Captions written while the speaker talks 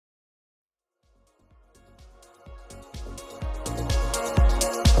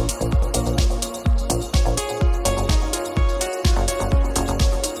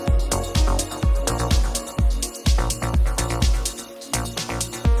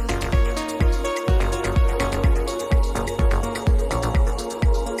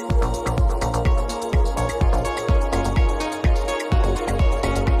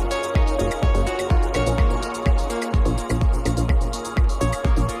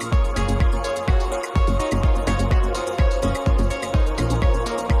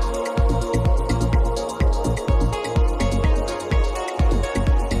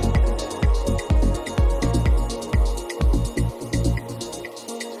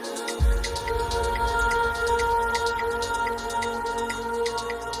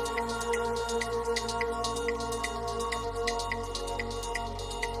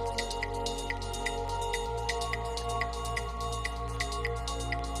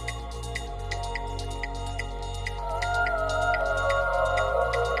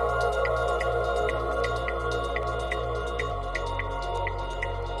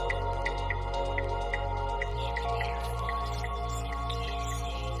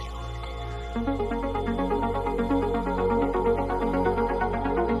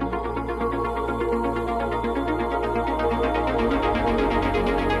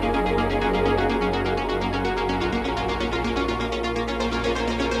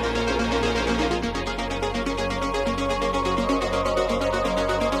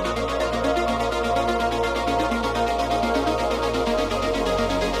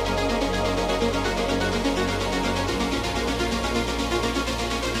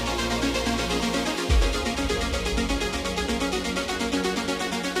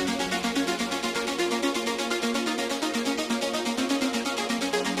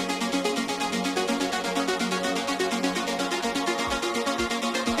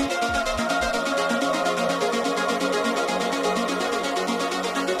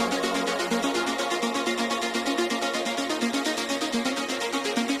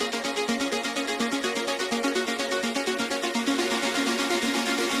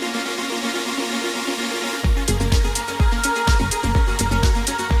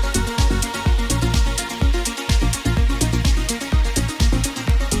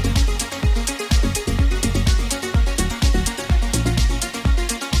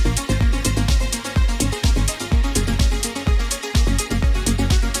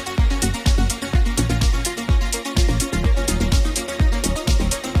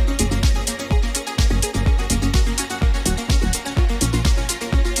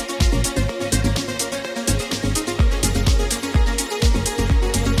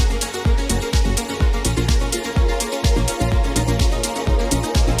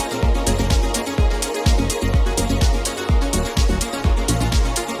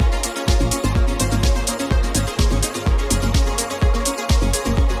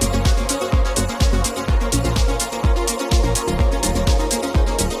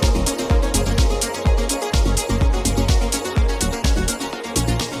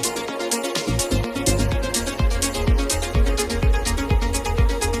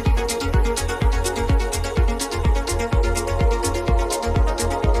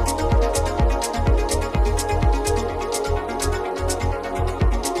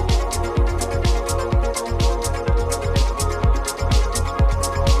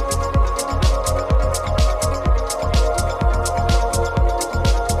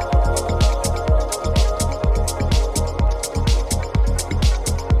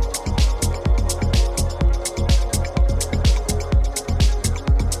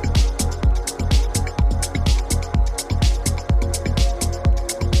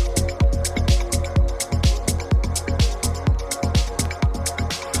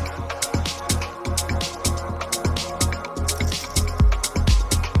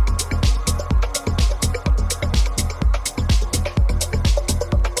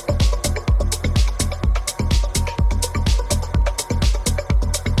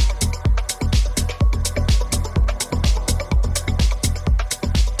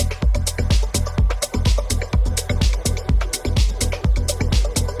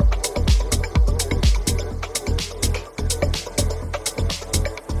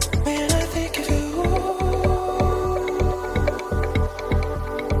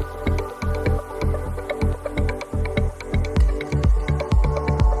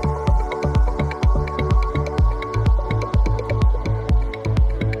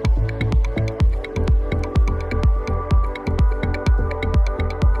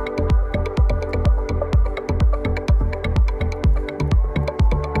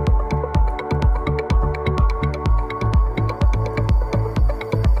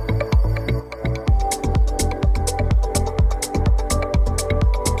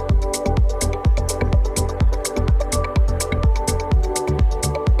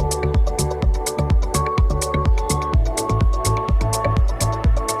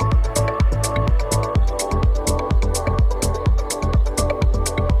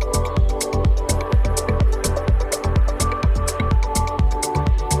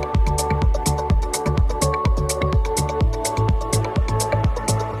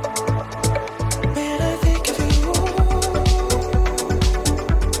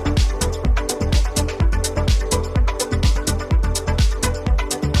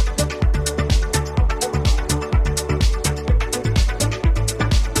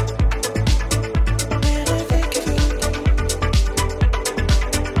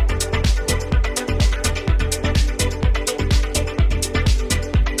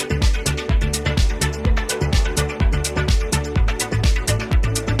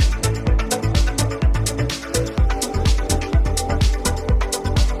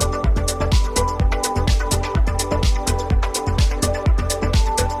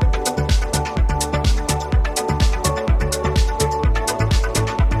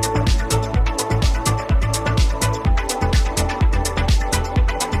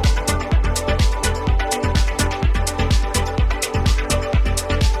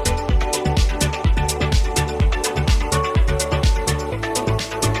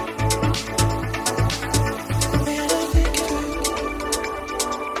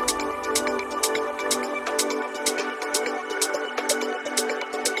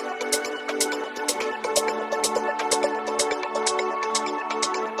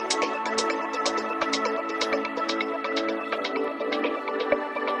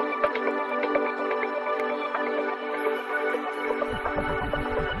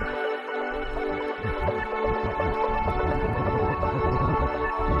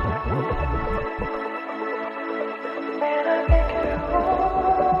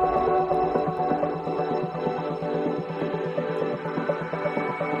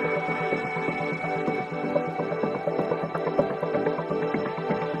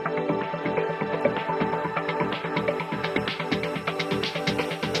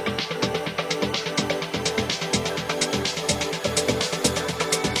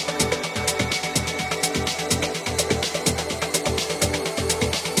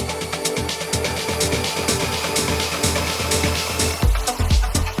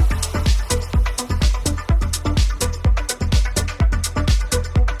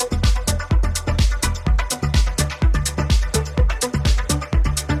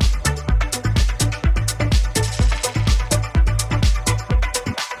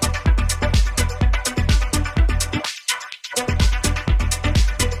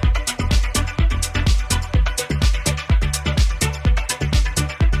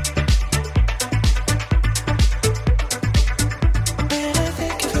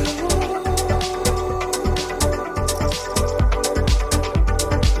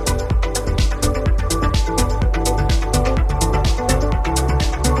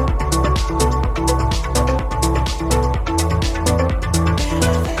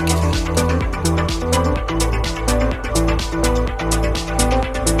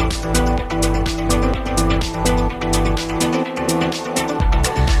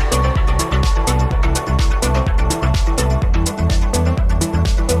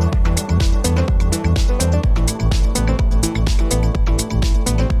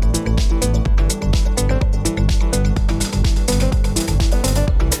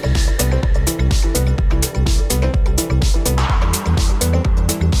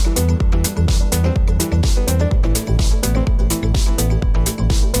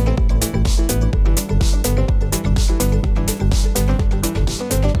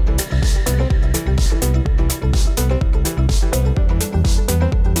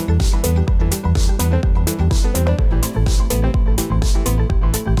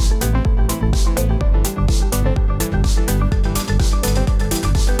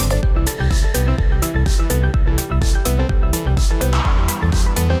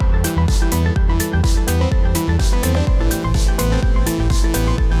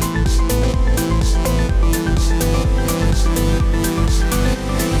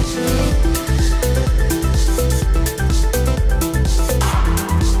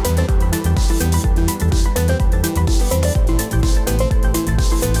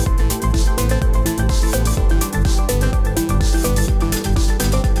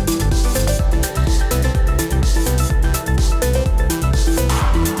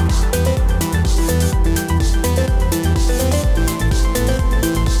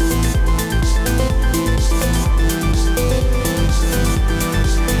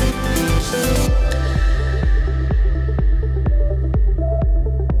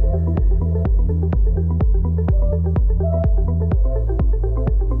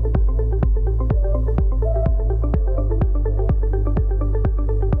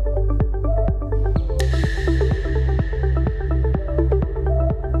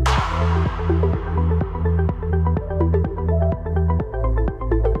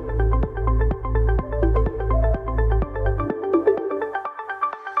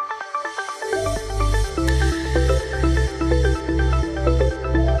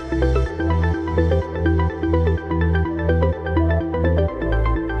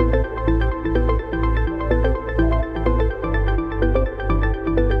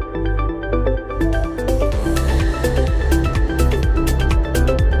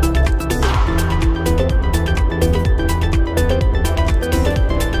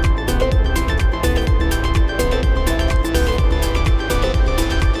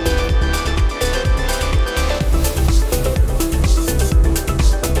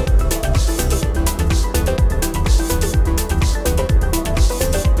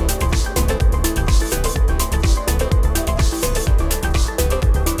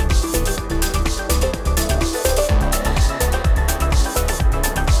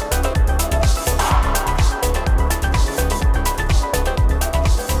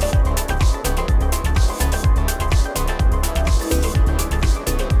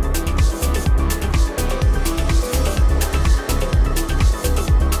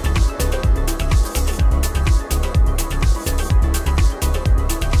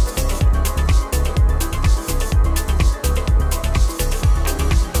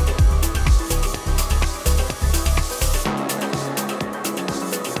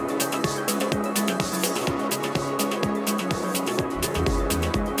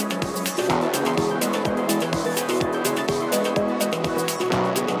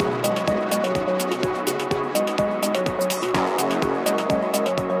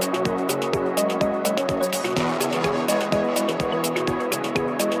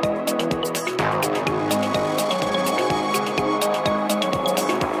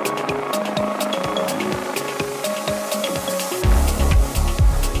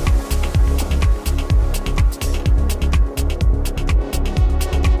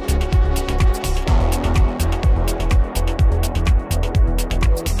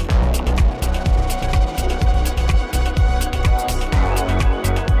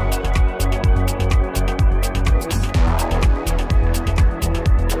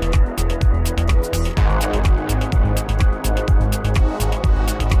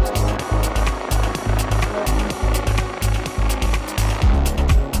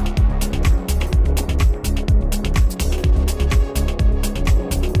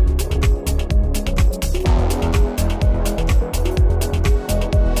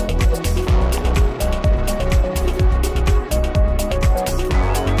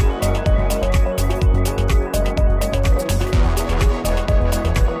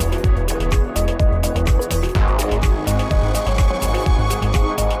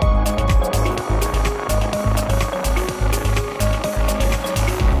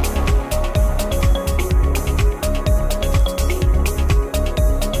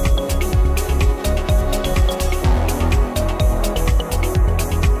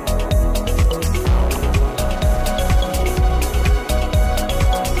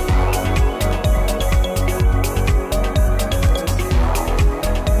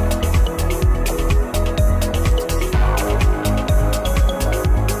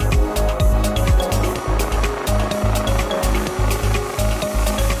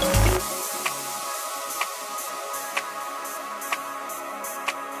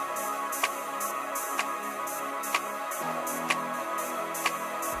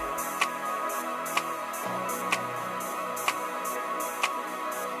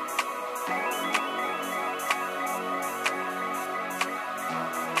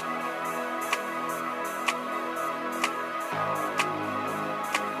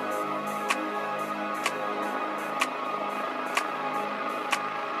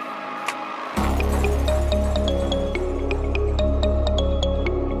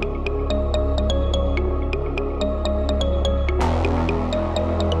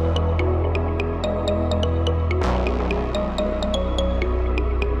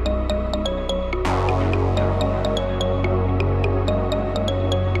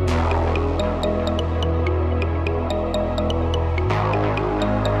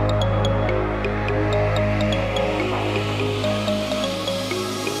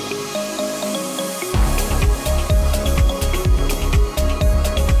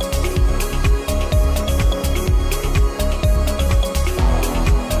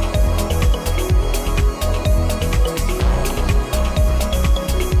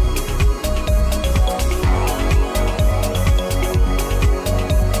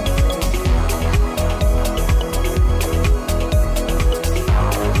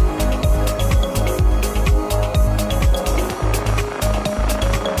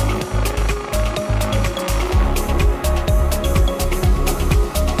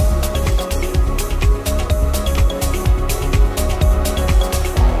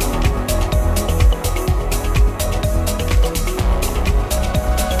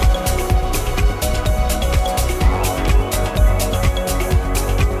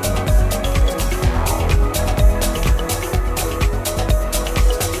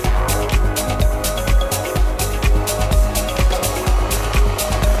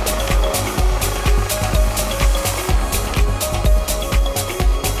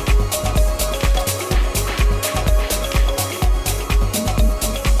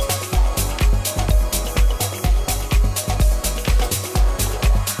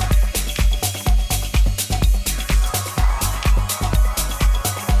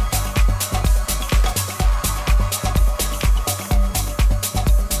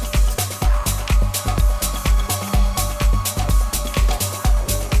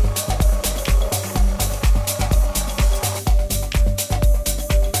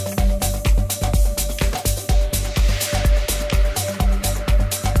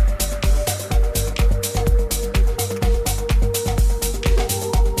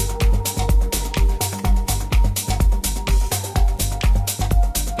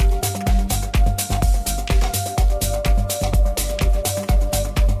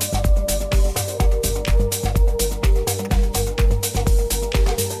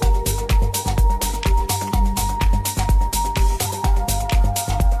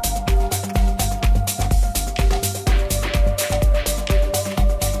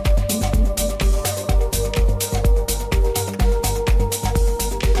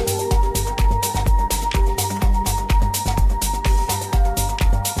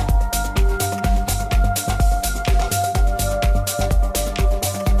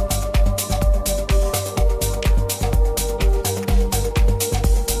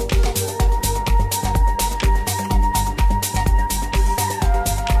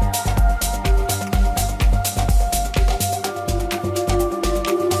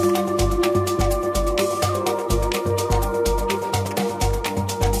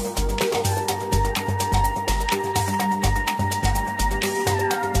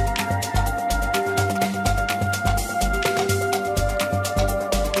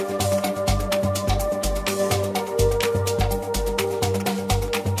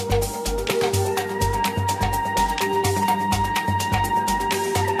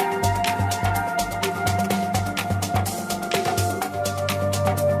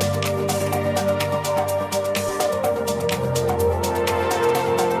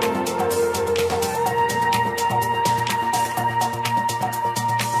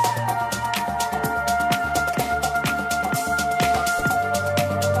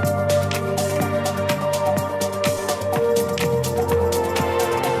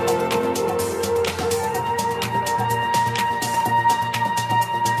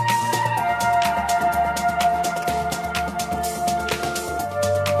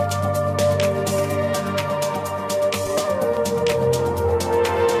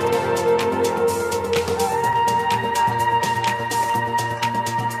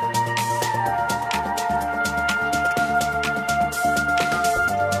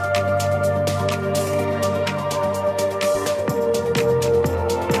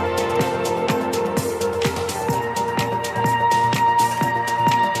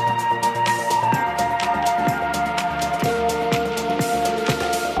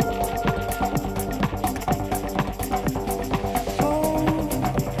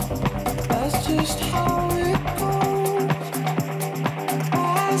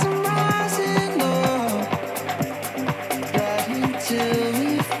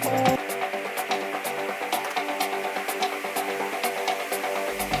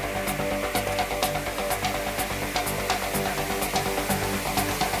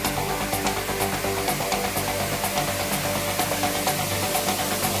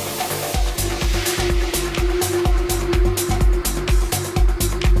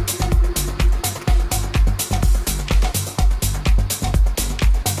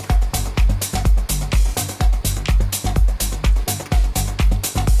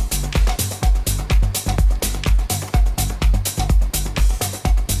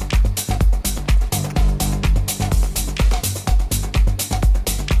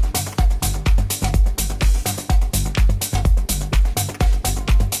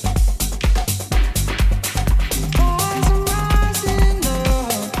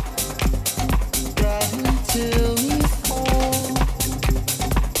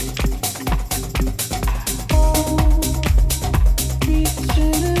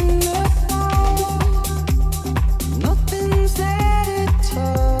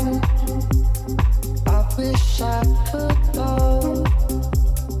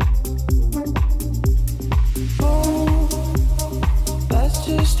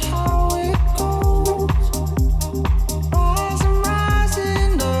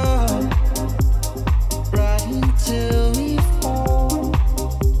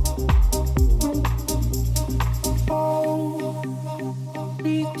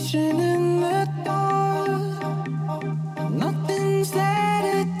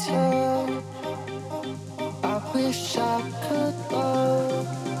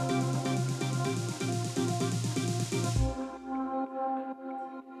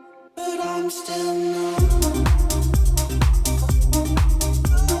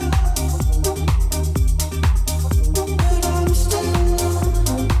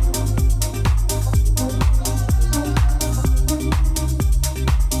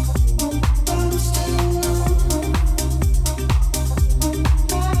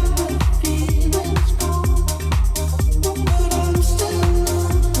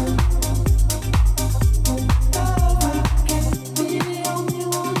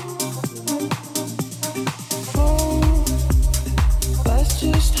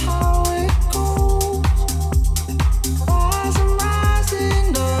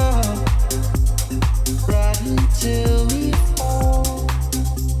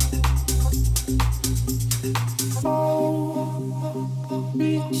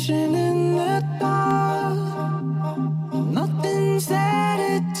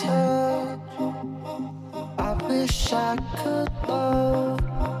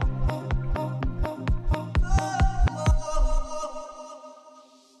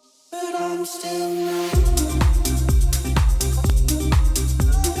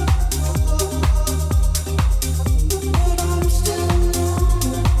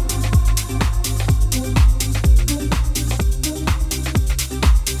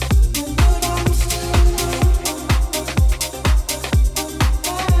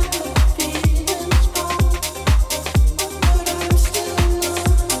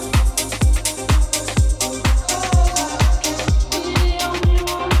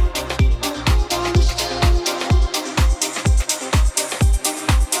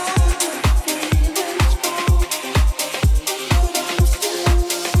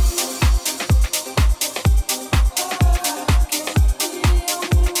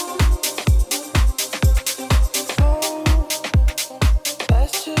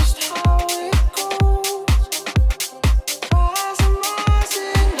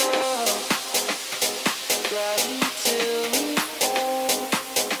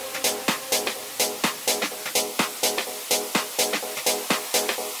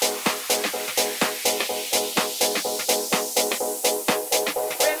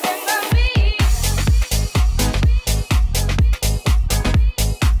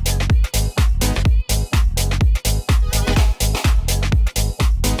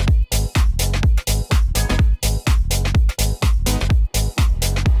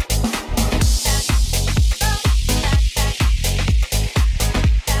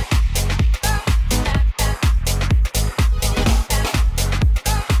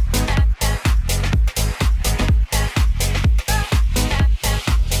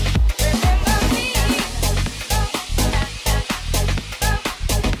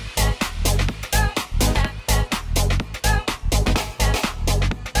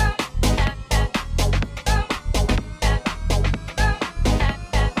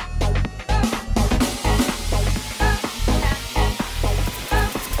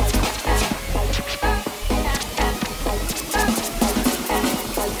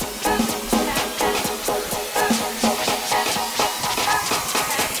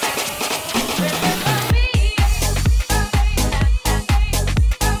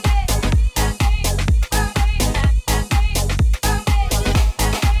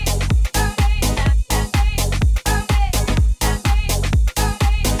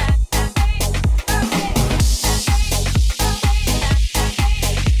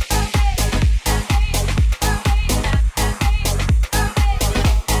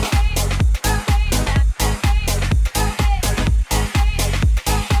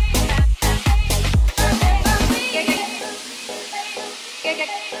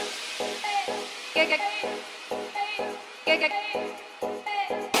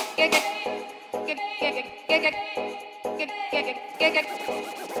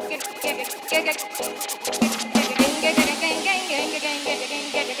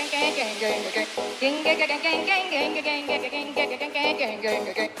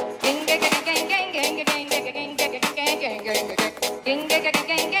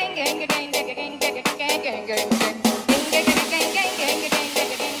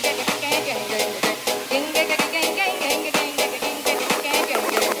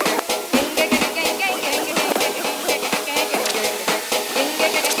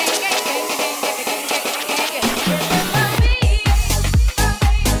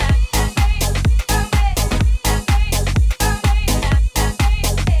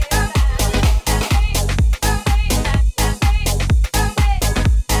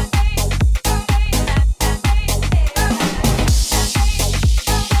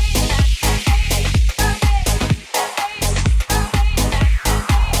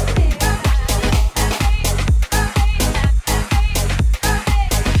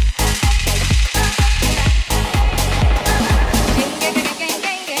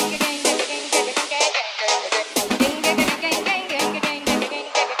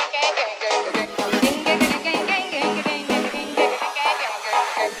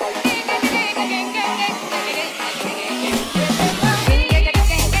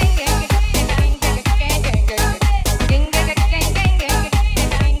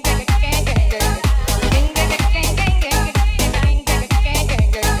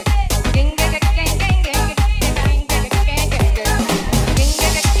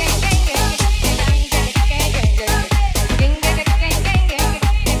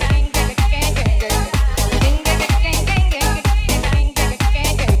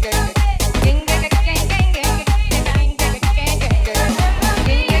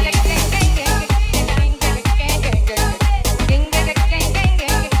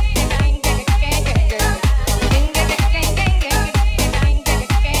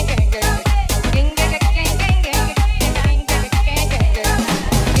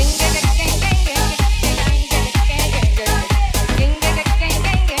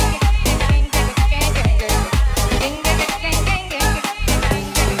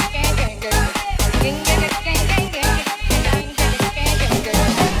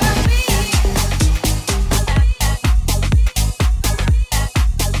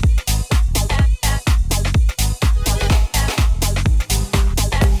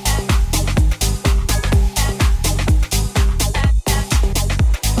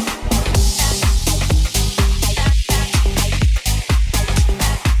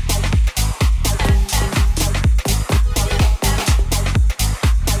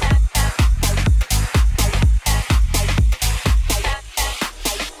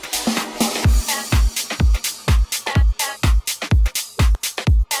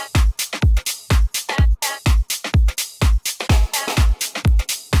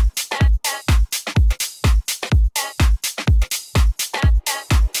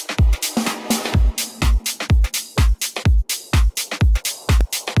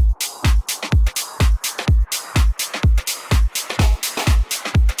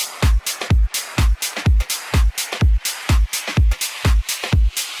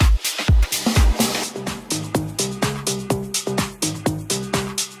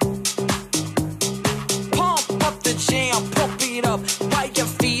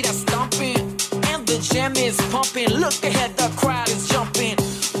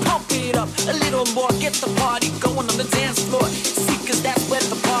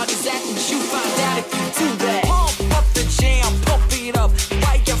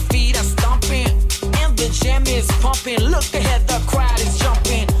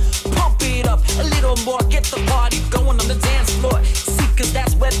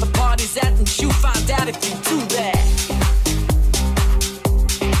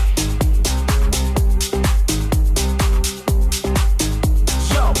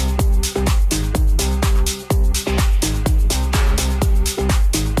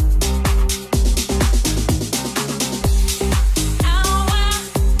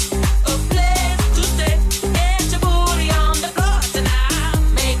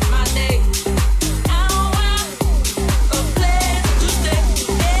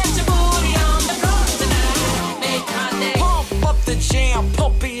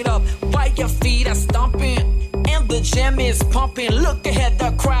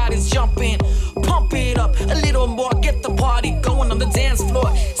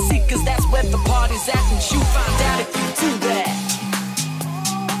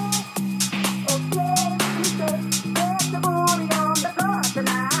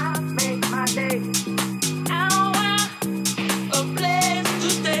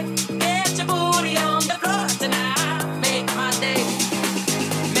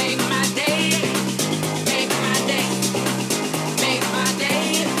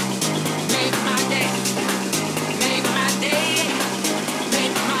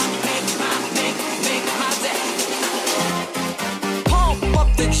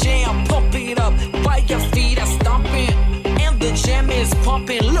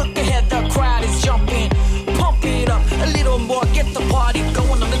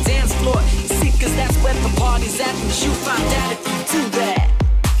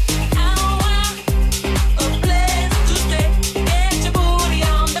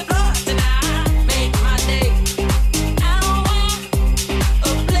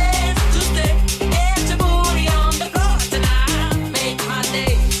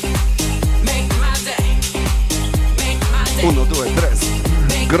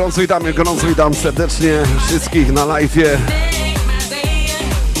Gorąco witam serdecznie wszystkich na live'ie.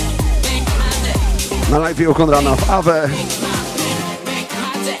 Na live'ie u Conrada w Awe.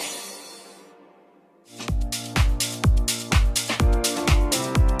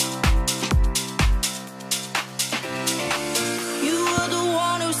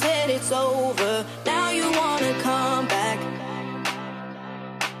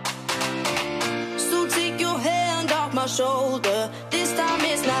 my shoulder. This time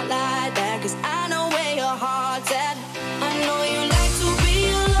it's not like that, 'cause I know where your heart's at. I know you like to be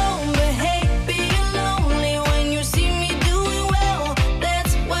alone, but hey, being lonely when you see me doing well,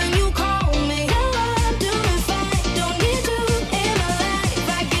 that's when you call me. Yeah, I'm doing fine, don't need you in my life.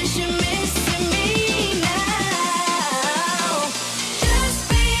 I guess you're missing me now. Just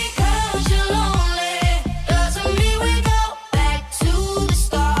because you're lonely doesn't mean we go back to the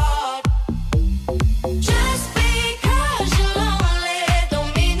start. Just because you're lonely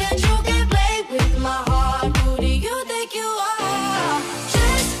don't mean that you can play with my heart. Who do you think you are?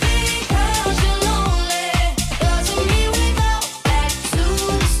 Just because you're lonely doesn't mean we go back to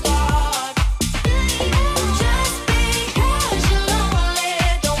the start. Just because you're lonely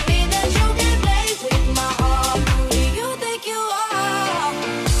don't mean that you can play with my heart. Who do you think you are?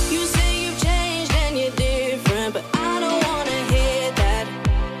 You say you've changed and you're different, but I don't wanna hear that.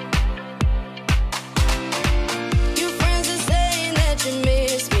 Your friends are saying that you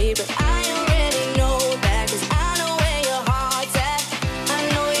miss me, but I already know that, 'cause I know where your heart's at. I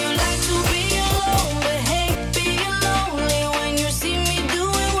know you like to be alone, but hey, being lonely when you see me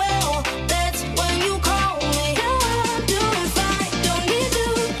doing well, that's when you call me. Yeah, I'm doing fine, don't need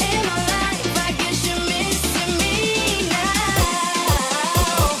you in my life. I guess you're missing me now.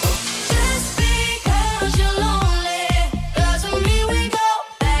 Just because you're lonely doesn't mean we go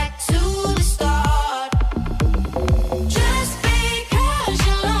back to the start. Just because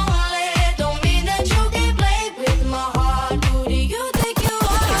you're lonely don't mean that you can play with my heart. Who do you think you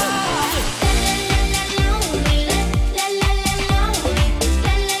are? Lonely, lonely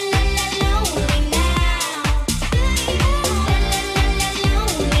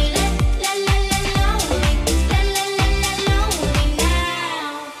now. Lonely now.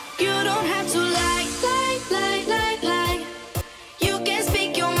 You don't have to lie. You can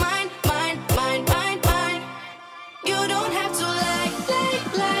speak your mind. You don't have to lie.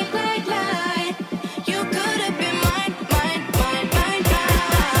 You could have been mine.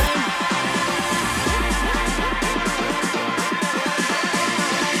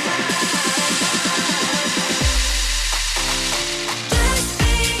 Just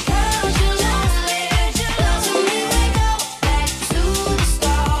because you're lonely doesn't mean we go back to the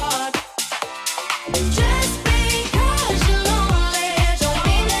start. Just because you're lonely don't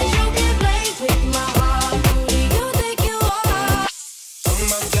mean that you can play with my heart. Who do you think you are? Oh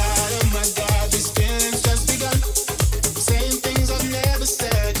my God, these feelings just begun. Saying things I've never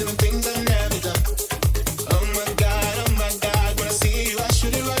said, doing things I've never done. Oh my God, when I see you I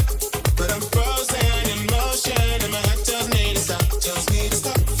should it right. But I'm frozen in motion and my head tells me to stop.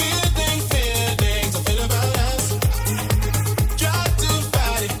 Feelings I feel about us. Try to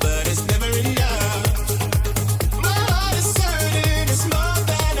fight it, but it's never enough. My heart is hurting, it's more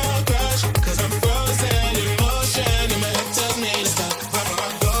than a crush. 'Cause I'm frozen in motion and my head tells me to stop. Where do I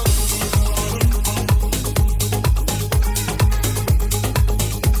go?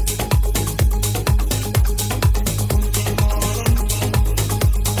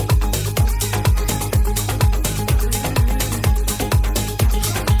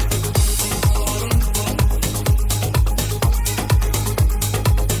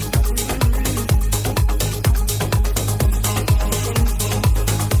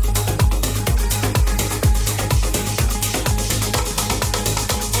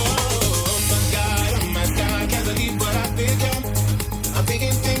 Oh my God, can't believe what I've become. I'm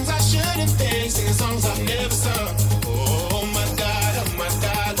thinking things I shouldn't think, singing songs I've never sung. Oh my God,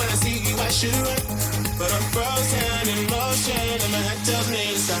 when I see you I should run. But I'm frozen in motion and my head tells me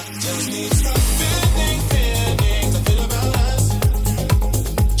to stop. Feelings I feel about us.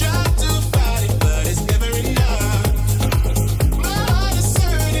 Try to fight it, but it's never enough. My heart is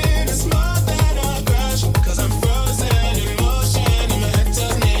hurting, it's more than a crush. 'Cause I'm frozen in motion and my head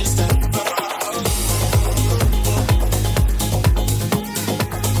tells me to stop.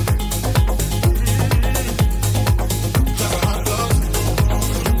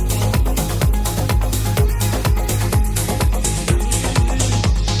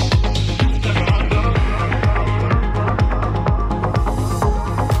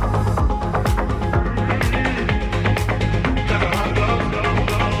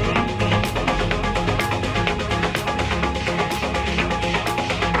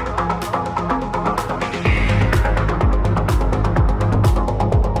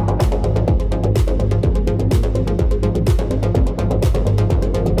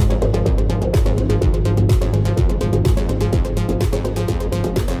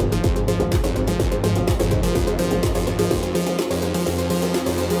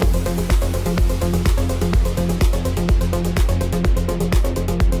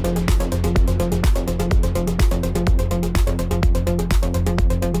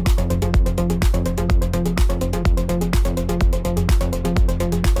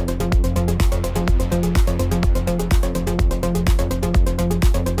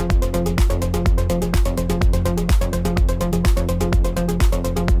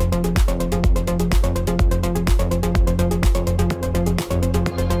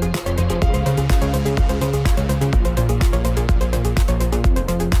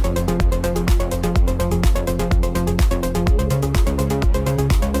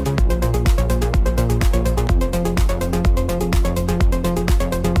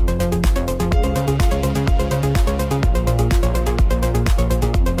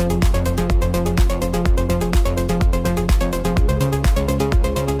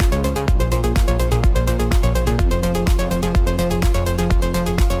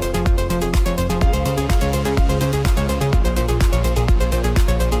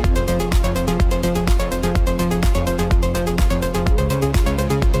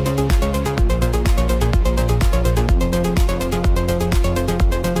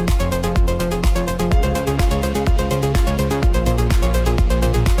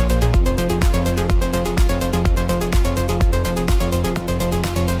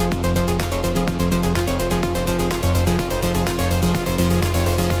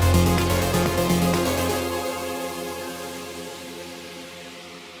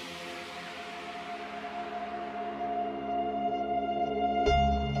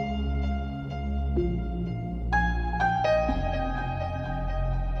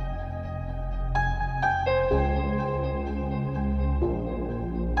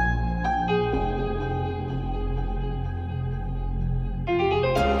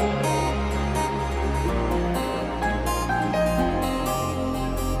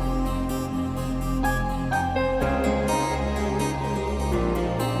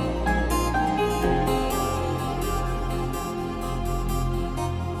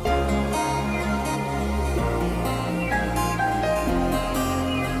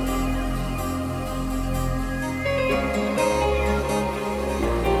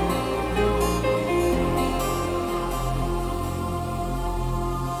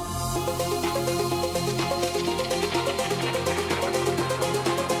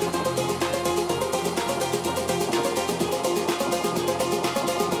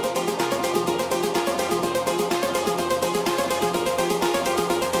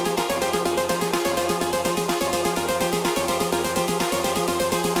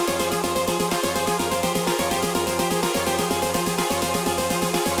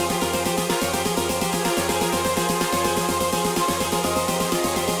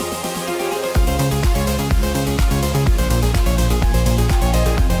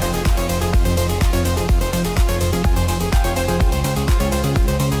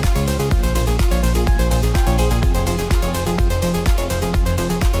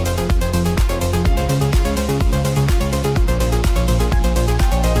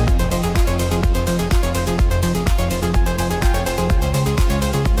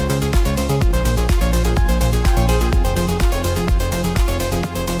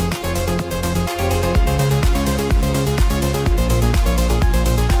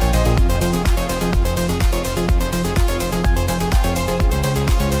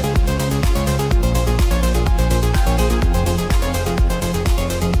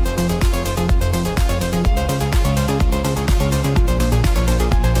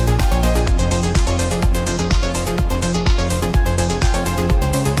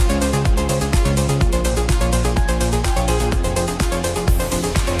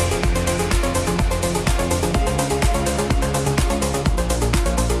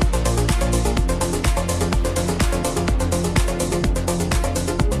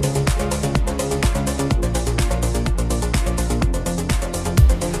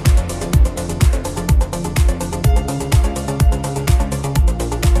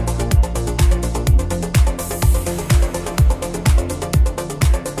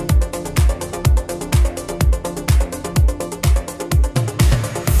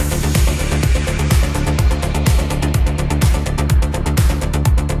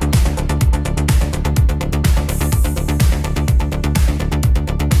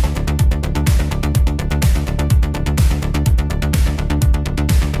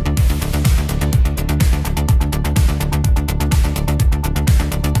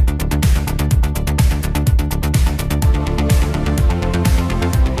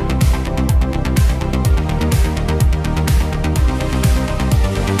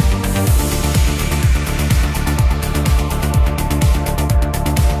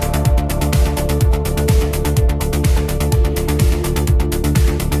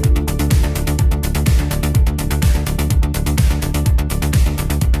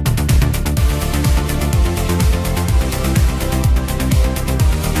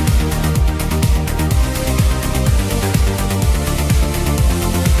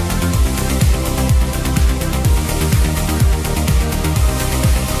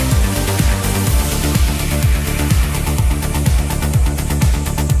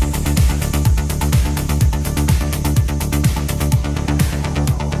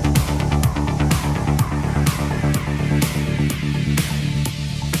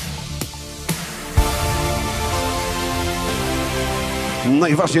 No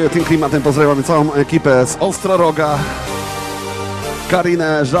i właśnie tym klimatem pozdrawiamy całą ekipę z Ostroroga,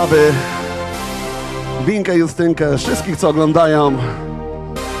 Karinę, Żaby, Winkę, Justynkę, wszystkich co oglądają.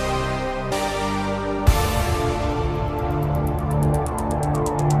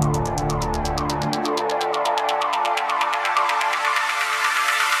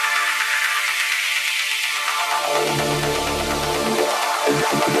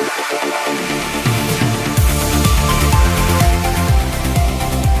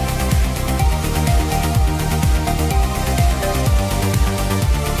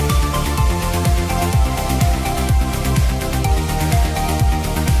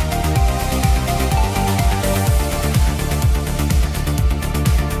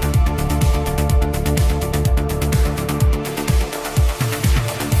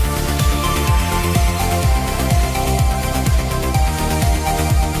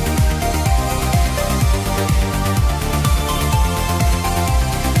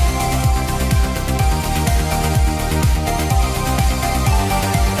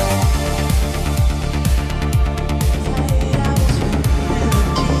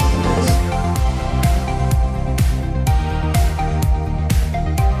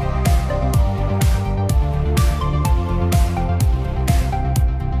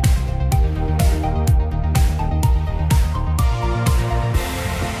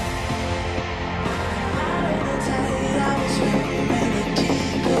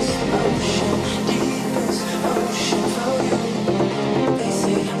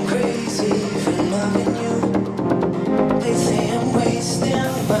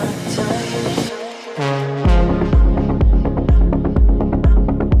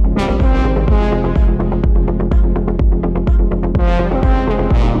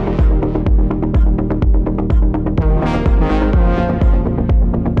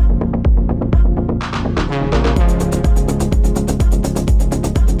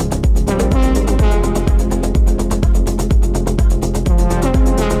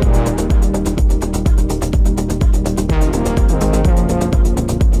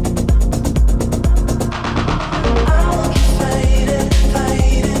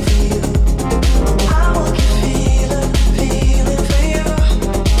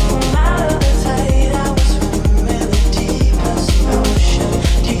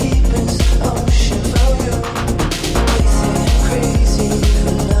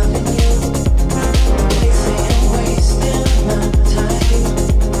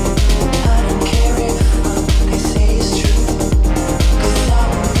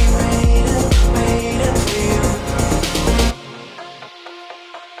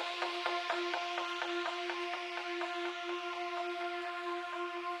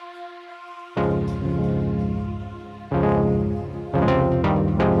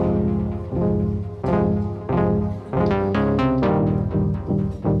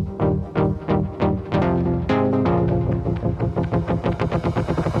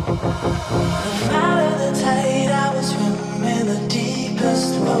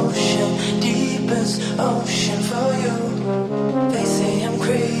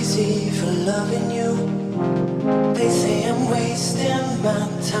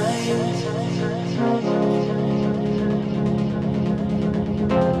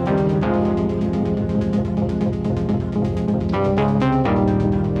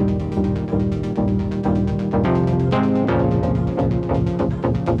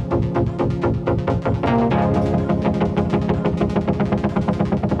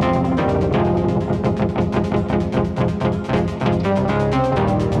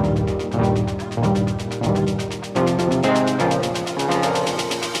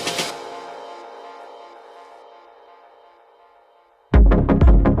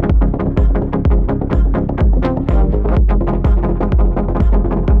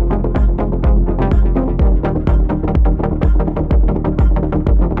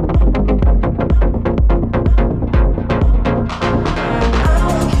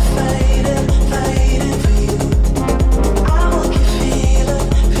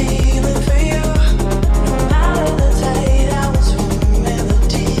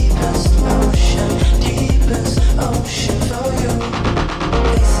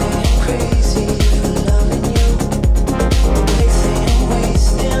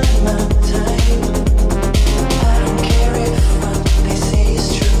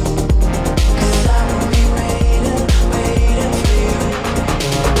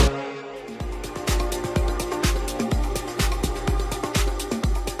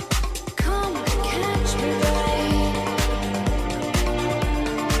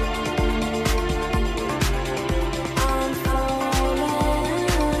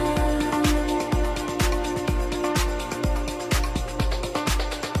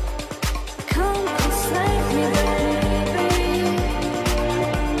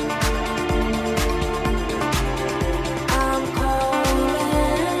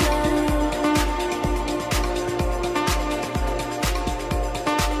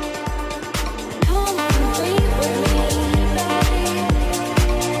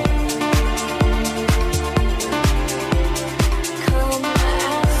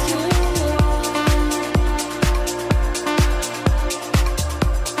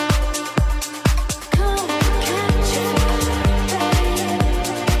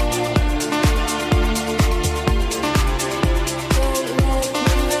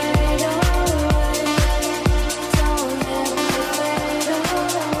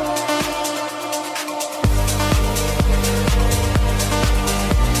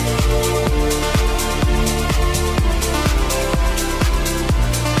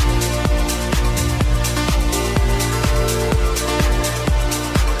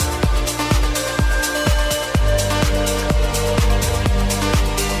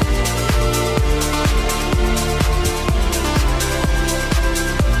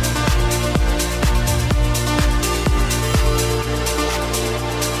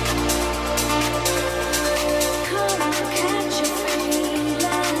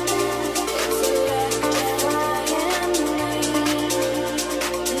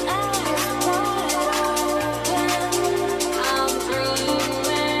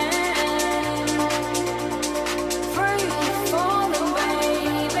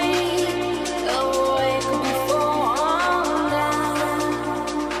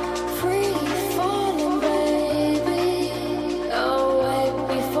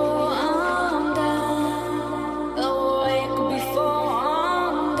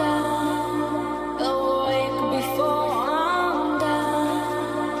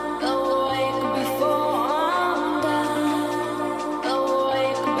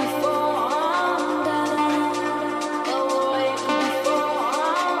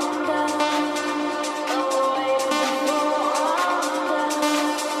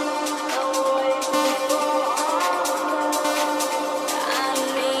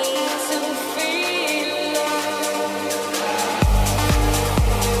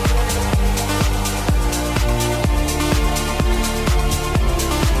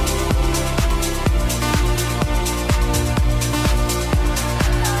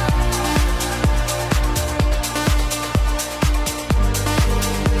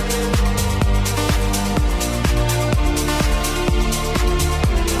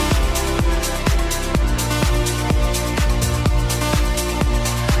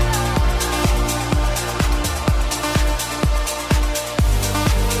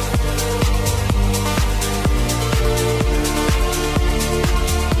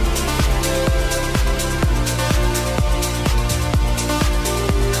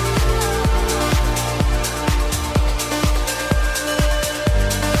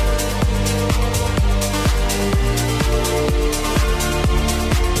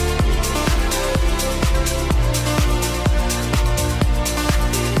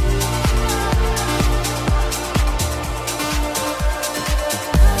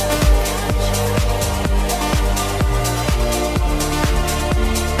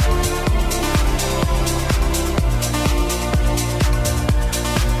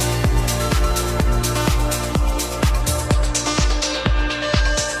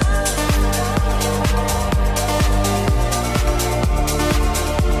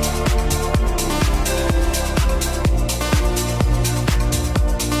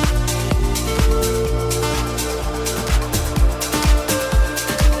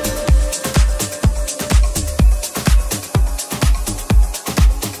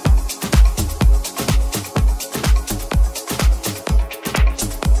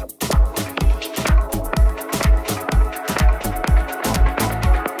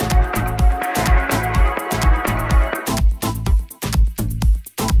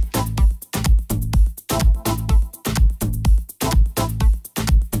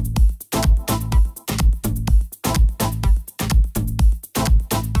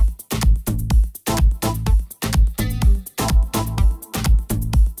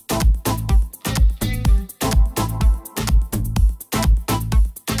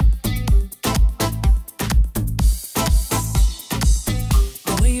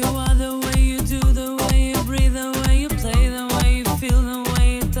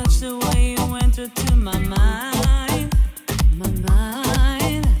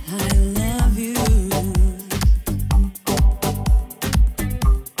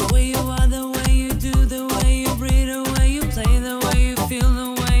 way you are, the way you do, the way you breathe, the way you play, the way you feel, the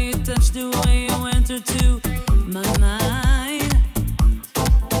way you touch, the way you enter to my mind.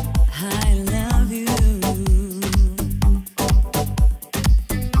 I love you.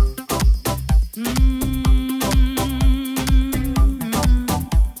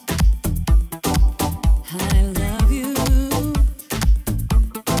 I love you.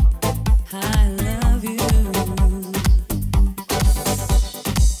 I love you.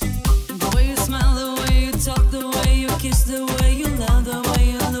 The way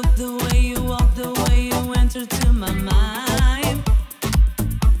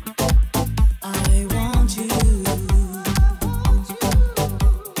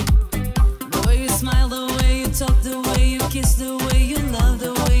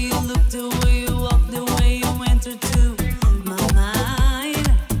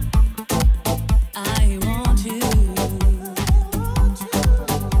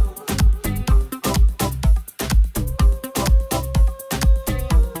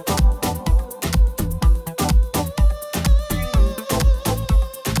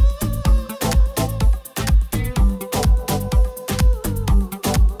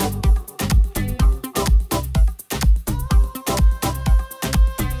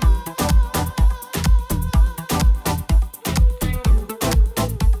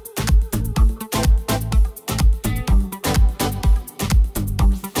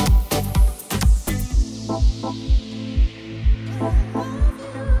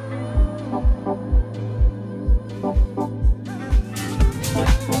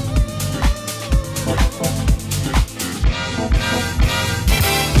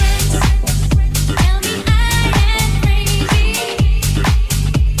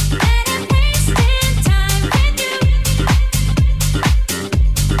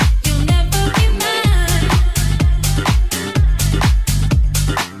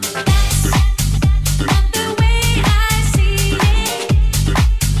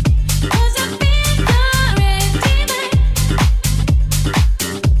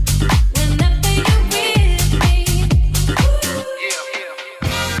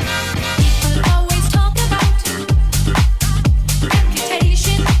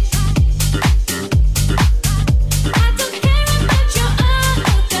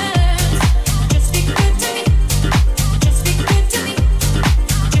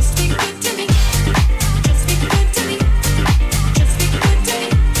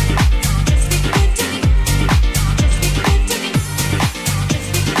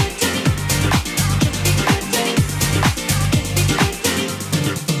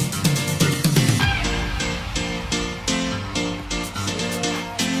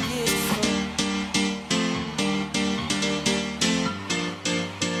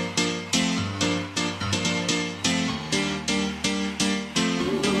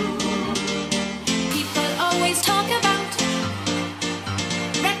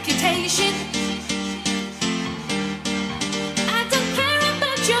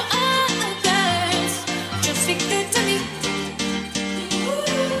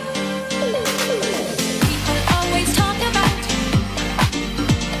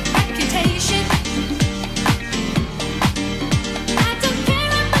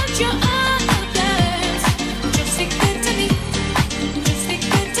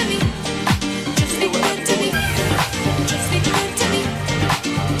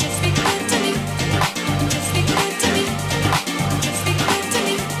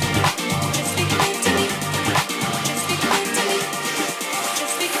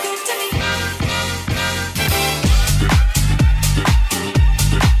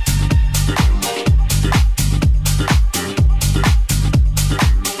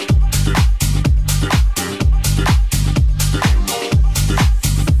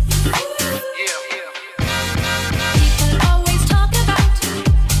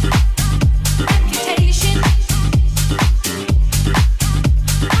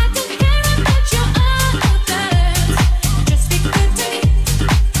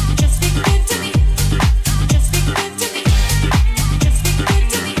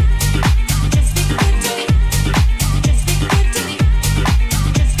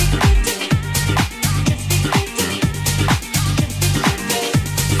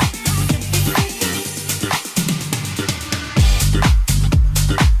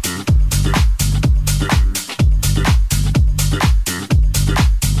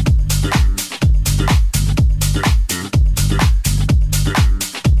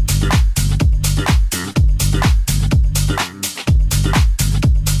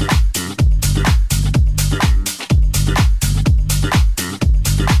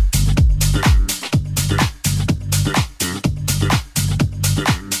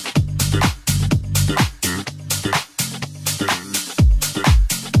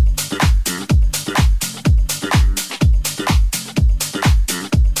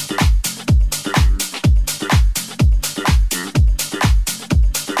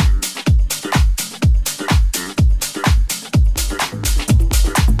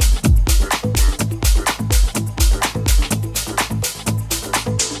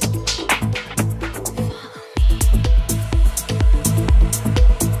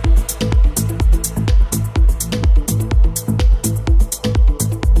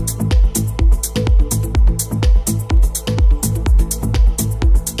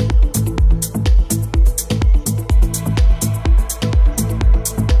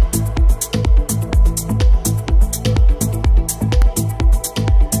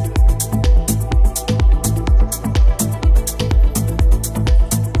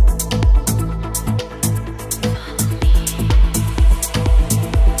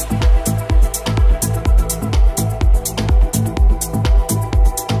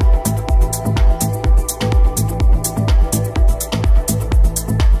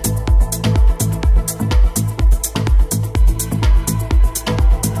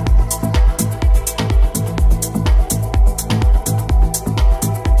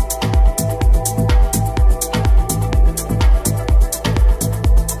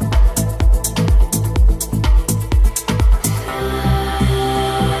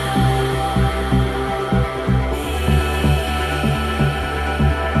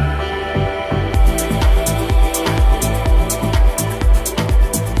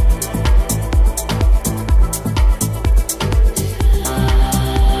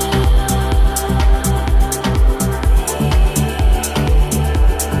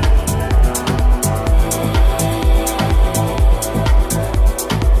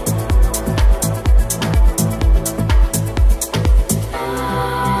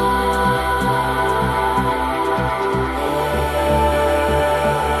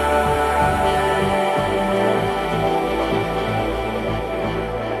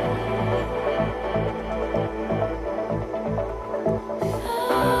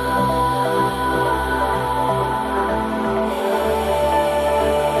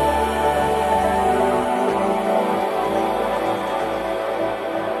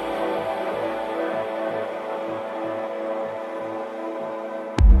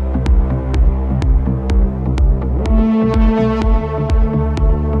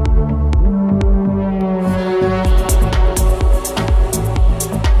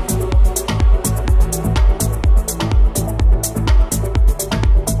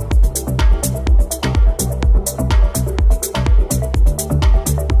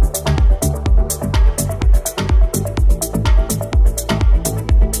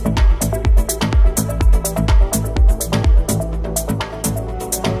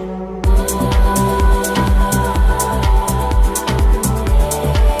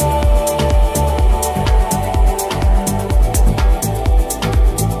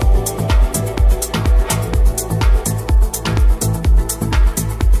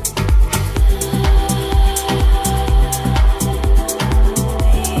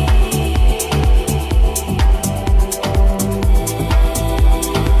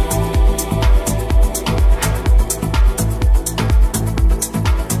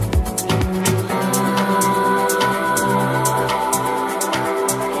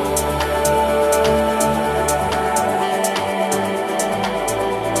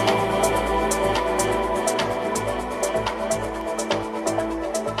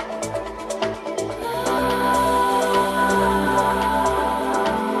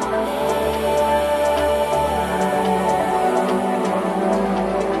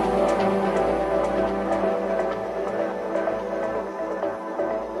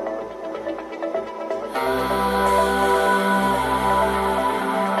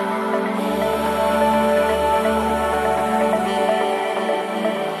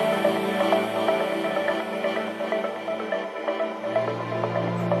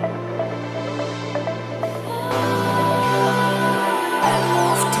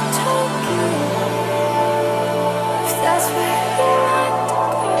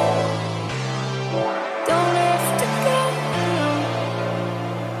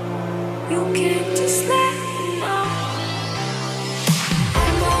You can't just let me know. I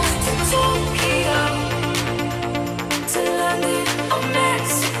moved to Tokyo, to London or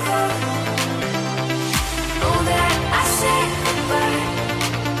Mexico. Know that I said goodbye,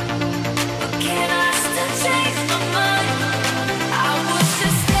 but can I still change my mind? I was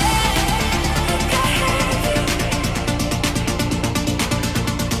just there, like I had you.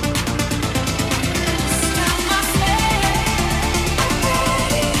 Still my faith, I'm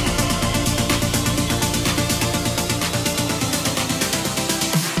ready.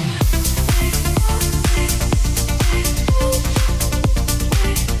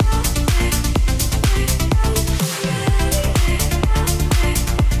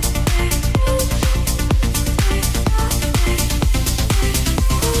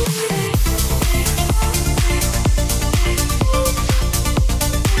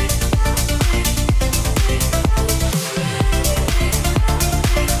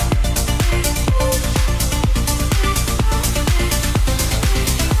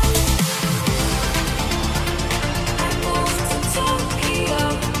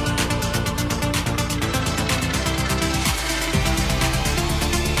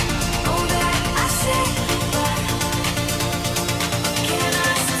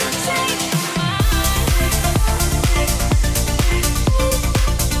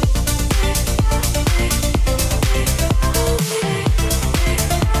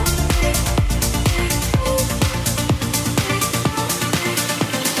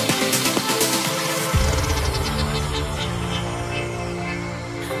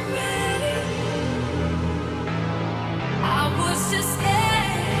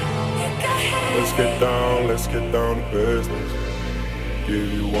 Let's get down to business. Give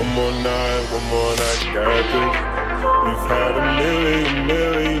you one more night, got this. We've had a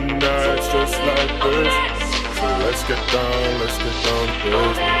million nights just like this. So let's get down to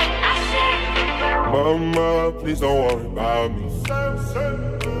business. Mama, please don't worry about me.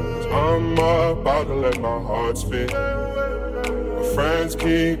 'Cause I'm about to let my heart speak. My friends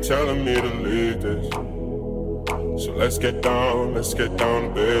keep telling me to leave this. So let's get down to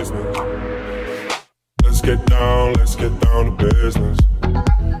business. Let's get down to business.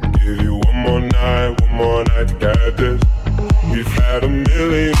 Give you one more night to get this. We've had a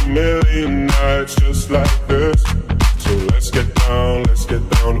million nights just like this. So let's get down to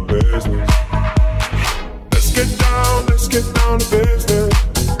business. Let's get down to business.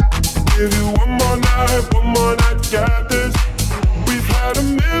 Give you one more night to get this. We've had a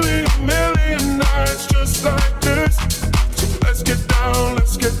million nights just like this. So let's get down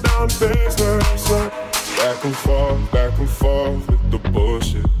to business. Back and forth with the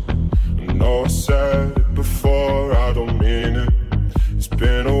bullshit. I know I said it before, I don't mean it. It's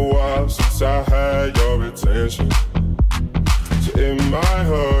been a while since I had your attention, so it might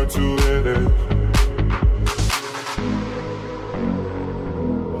hurt to hit it.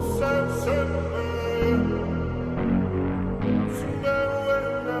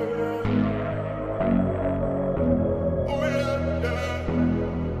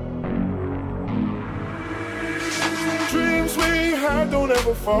 Don't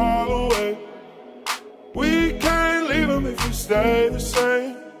ever fall away. We can't leave them if we stay the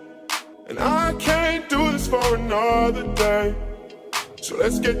same. And I can't do this for another day. So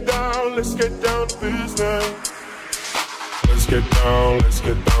let's get down to business. Let's get down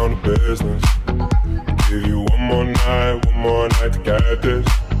to business. Give you one more night to get this.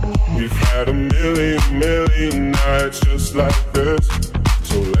 We've had a million nights just like this.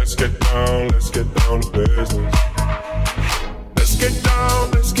 So let's get down to business. Let's get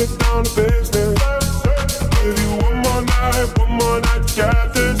down to business. Give you one more night to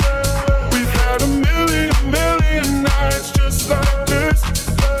get this. We've had a million nights just like this.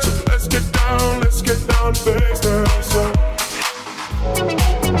 So let's get down to business.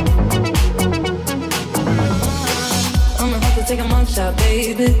 I'ma have to take a mug shot,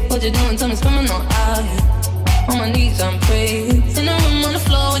 baby. What you doing? Tell me it's coming on out here. On my knees, I'm praying. In the room on the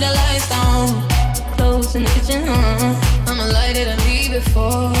floor with the lights down. Close in the kitchen, I'ma light it and leave it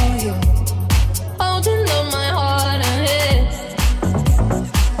for you. Holding up my heart and head.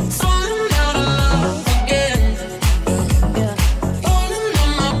 Falling out of love again. Yeah. Falling on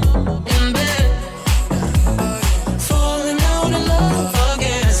my in bed. Falling out of love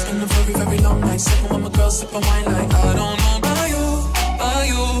again. It's been a very long night. Sipping with my girl, sipping wine like I don't know about you.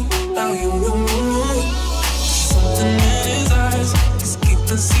 Something in his eyes, he's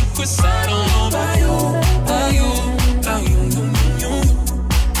keeping secrets. I don't know about you.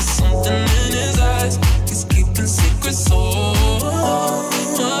 There's something in his eyes, he's keeping secrets so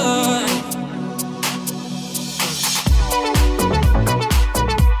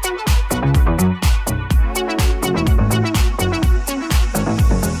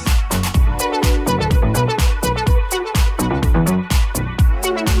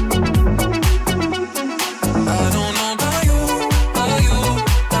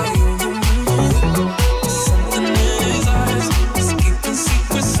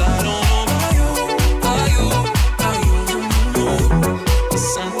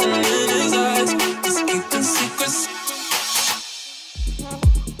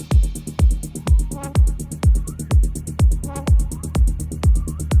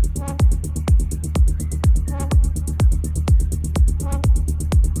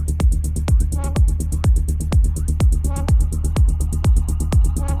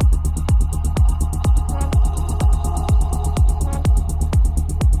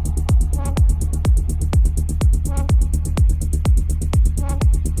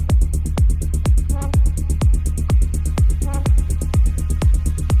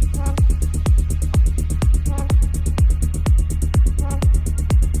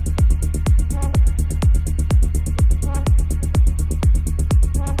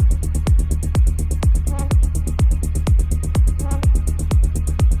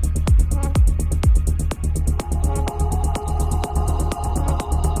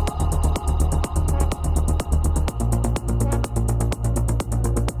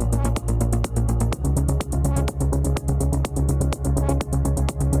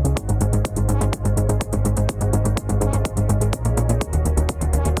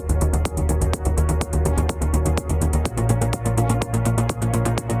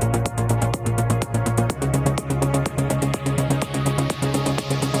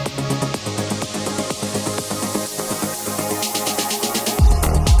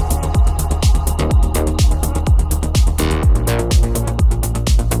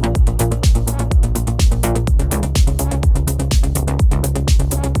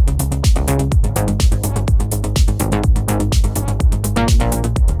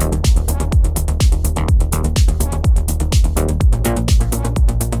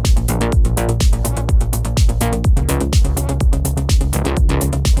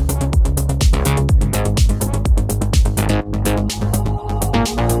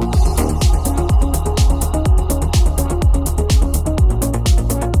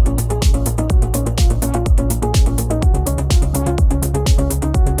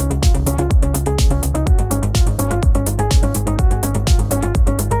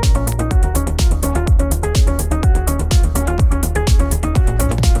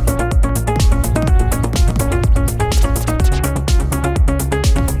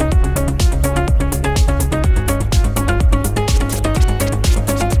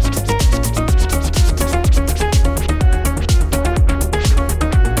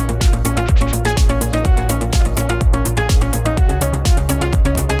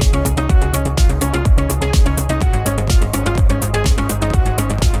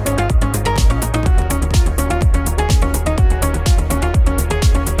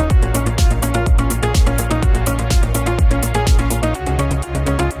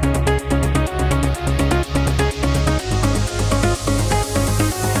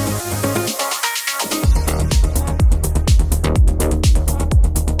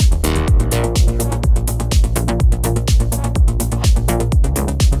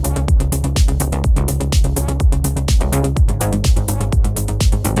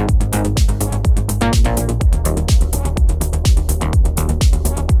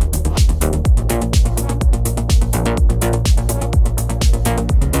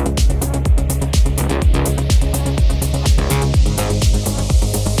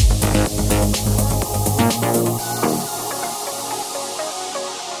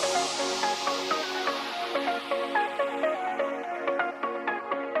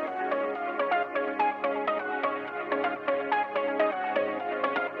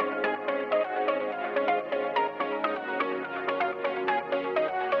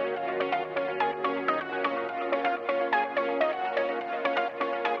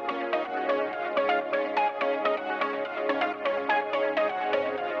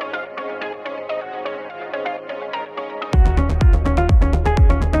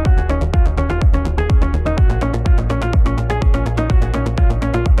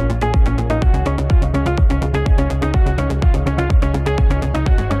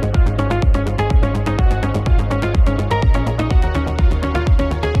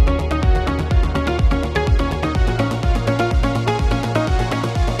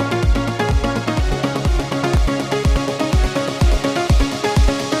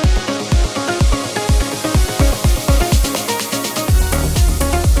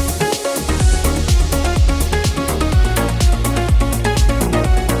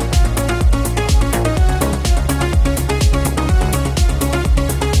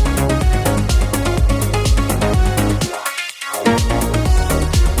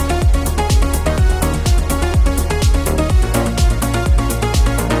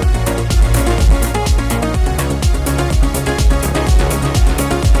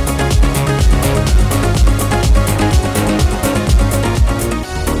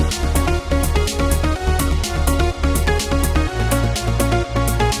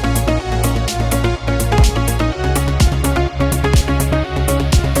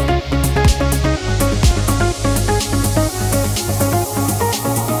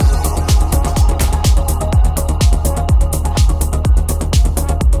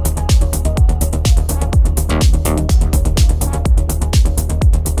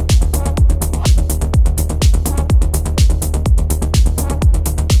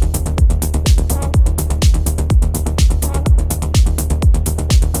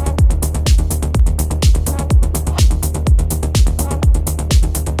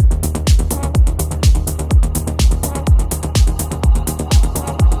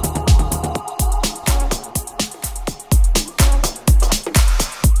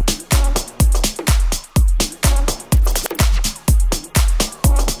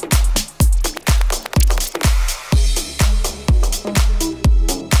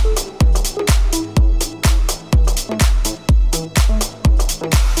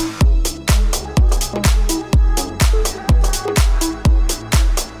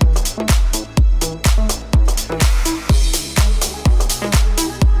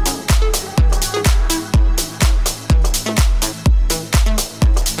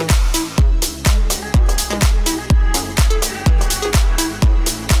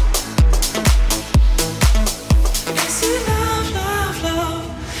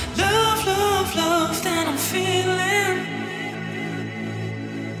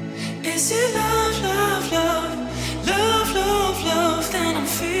Is it love, love, love, love, love, love that I'm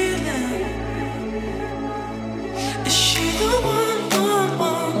feeling? Is she the one, one,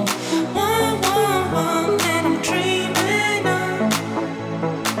 one, one, one, one that I'm dreaming of?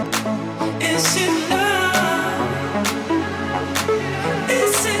 Is it love?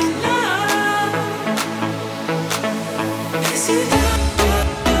 Is it love? Is it love,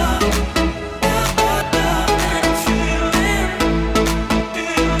 love, love, love, love that I'm feeling,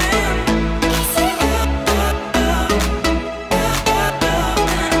 feeling?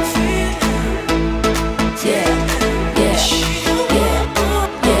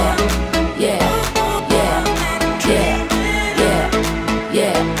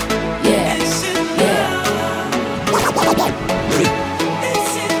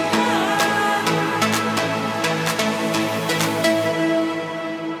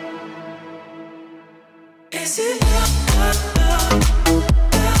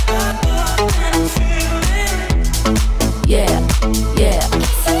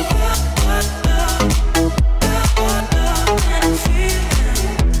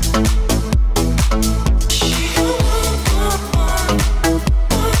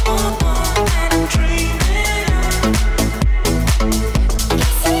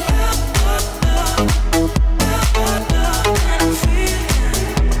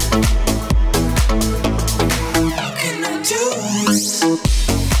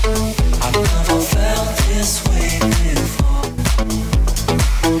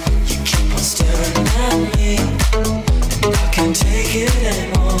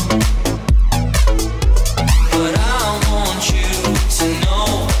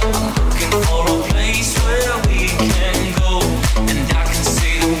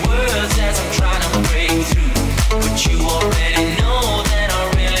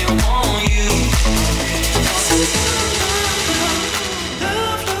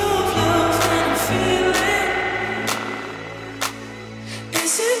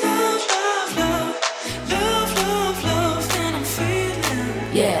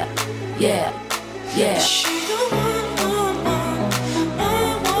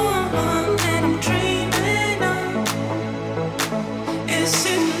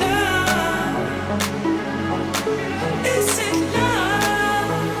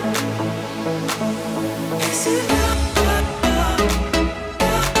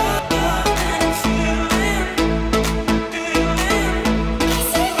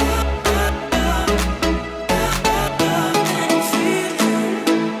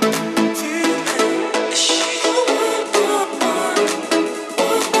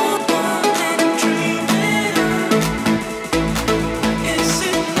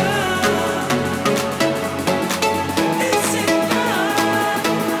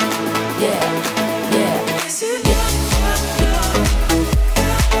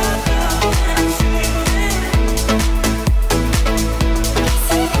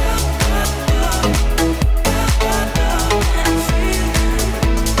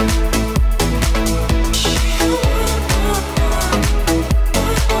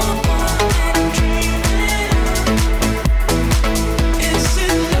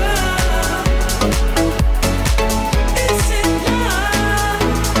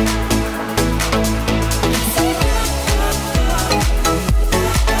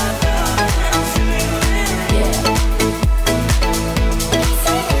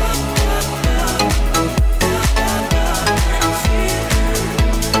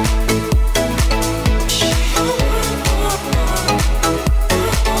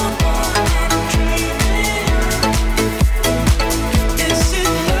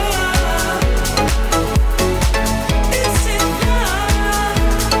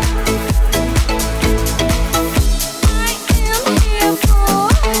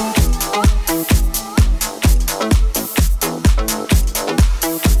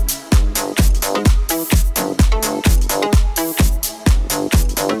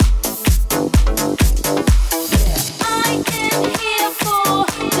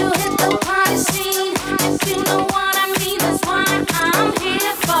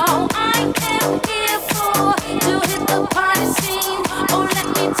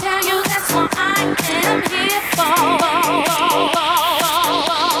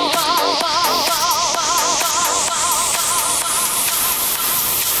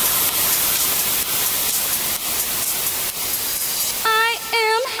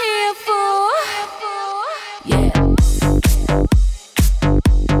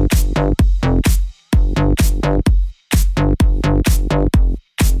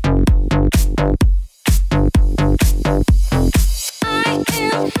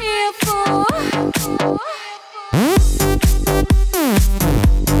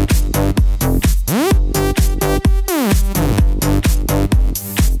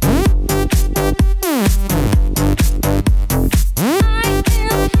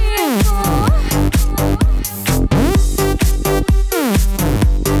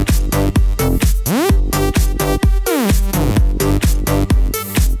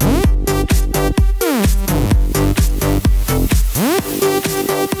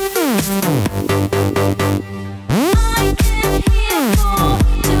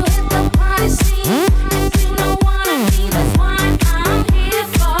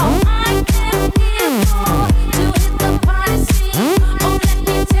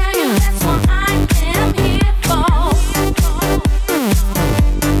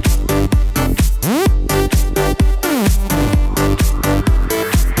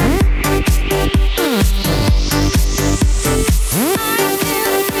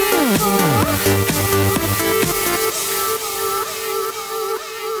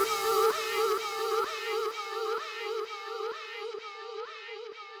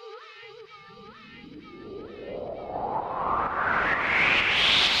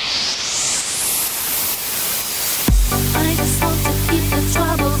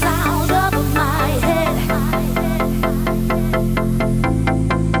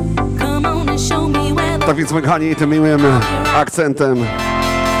 tak więc, moi kochani, tym miłym akcentem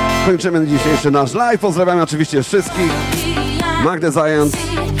kończymy dzisiejszy nasz live. Pozdrawiamy oczywiście wszystkich, Magdę Zając,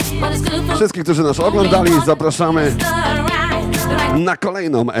 wszystkich, którzy nas oglądali. Zapraszamy na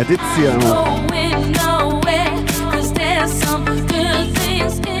kolejną edycję.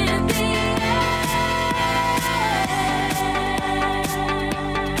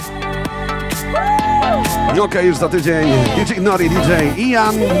 Okej, już za tydzień DJ Nori, DJ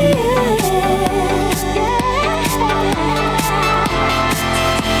Ian.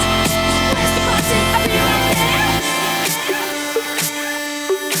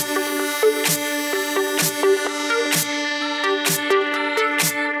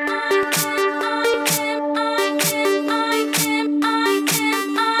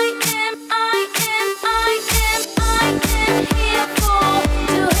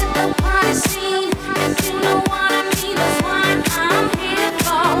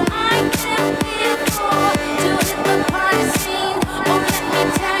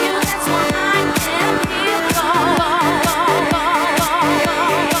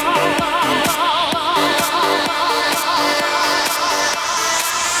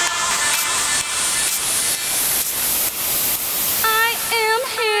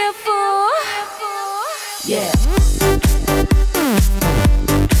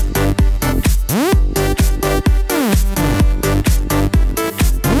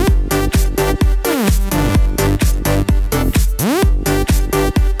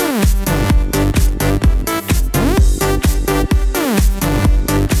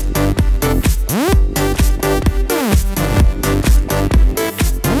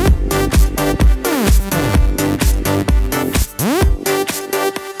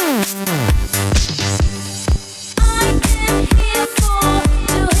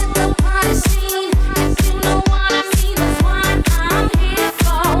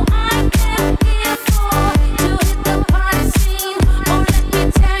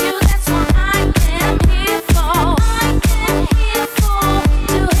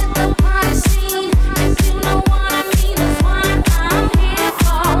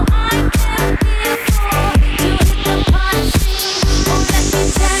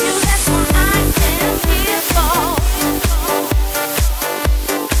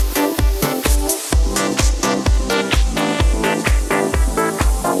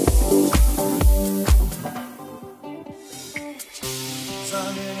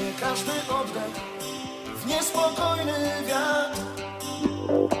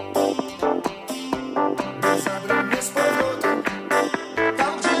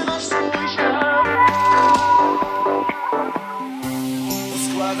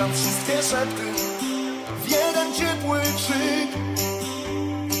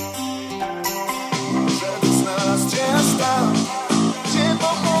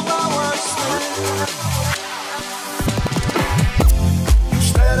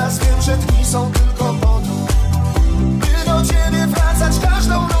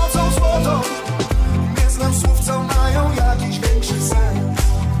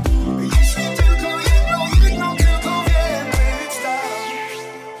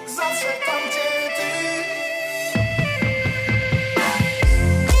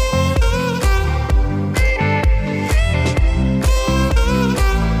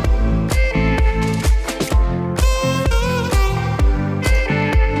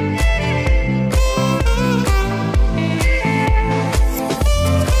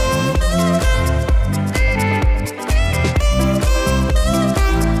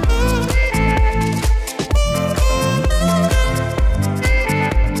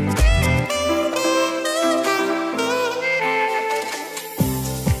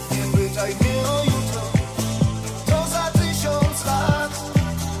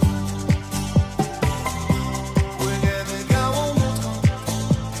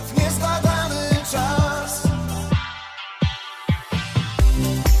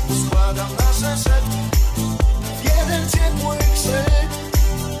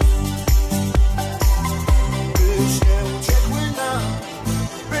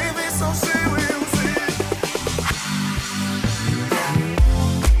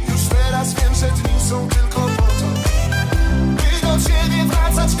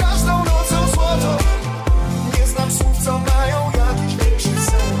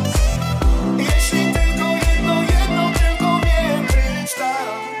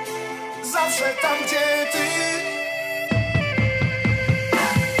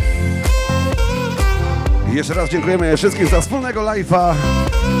 Jeszcze raz dziękujemy wszystkim za wspólnego live'a.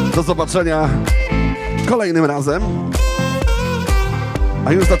 Do zobaczenia kolejnym razem.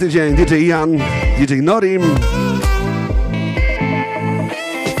 A już za tydzień DJ Ian, DJ Norim.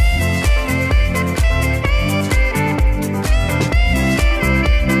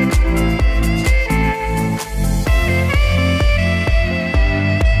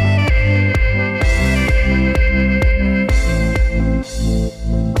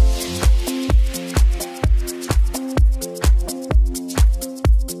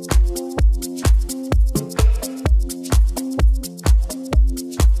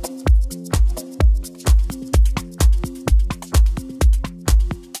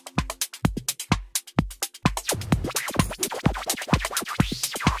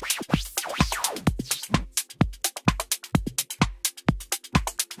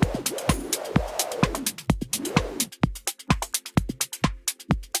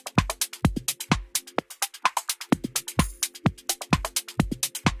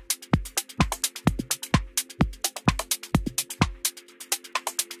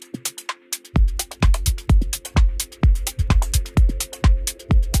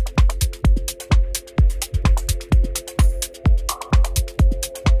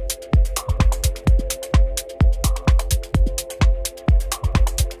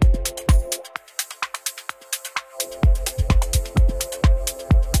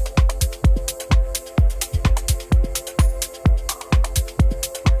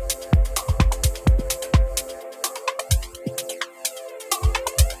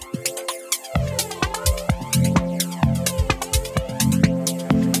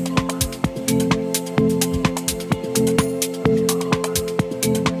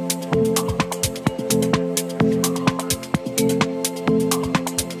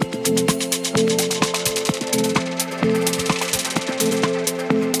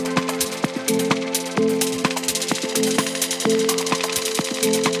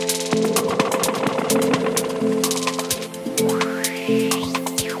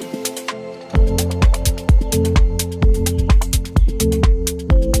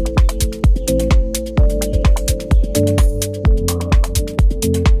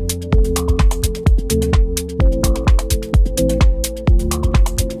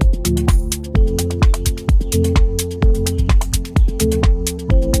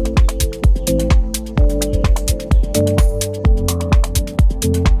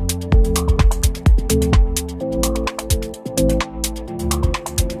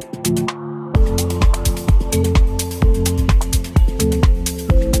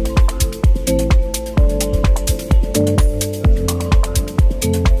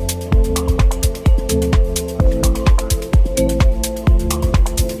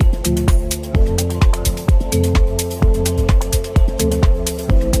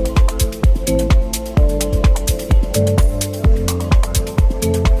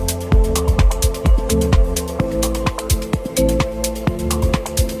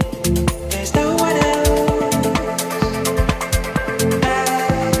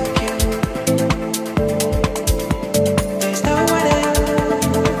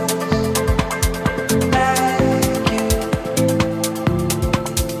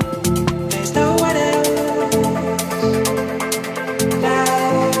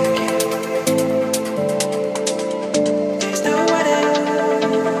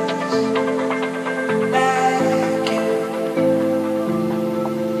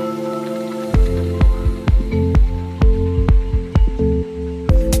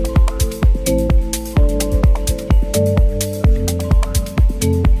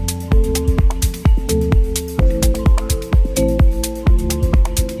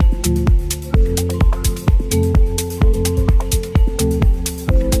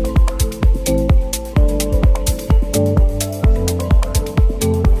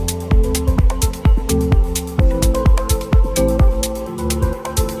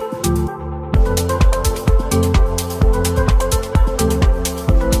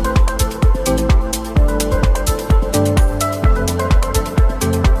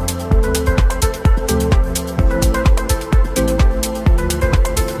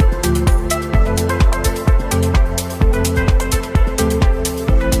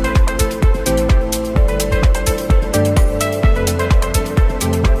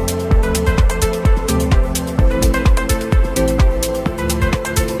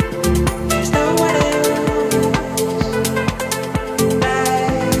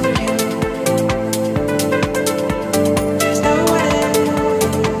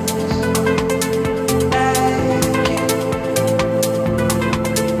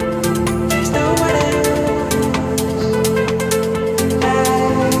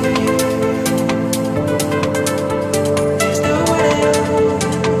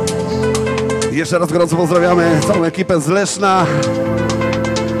 Jeszcze raz gorąco pozdrawiamy całą ekipę z Leszna.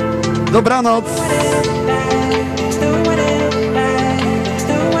 Dobranoc.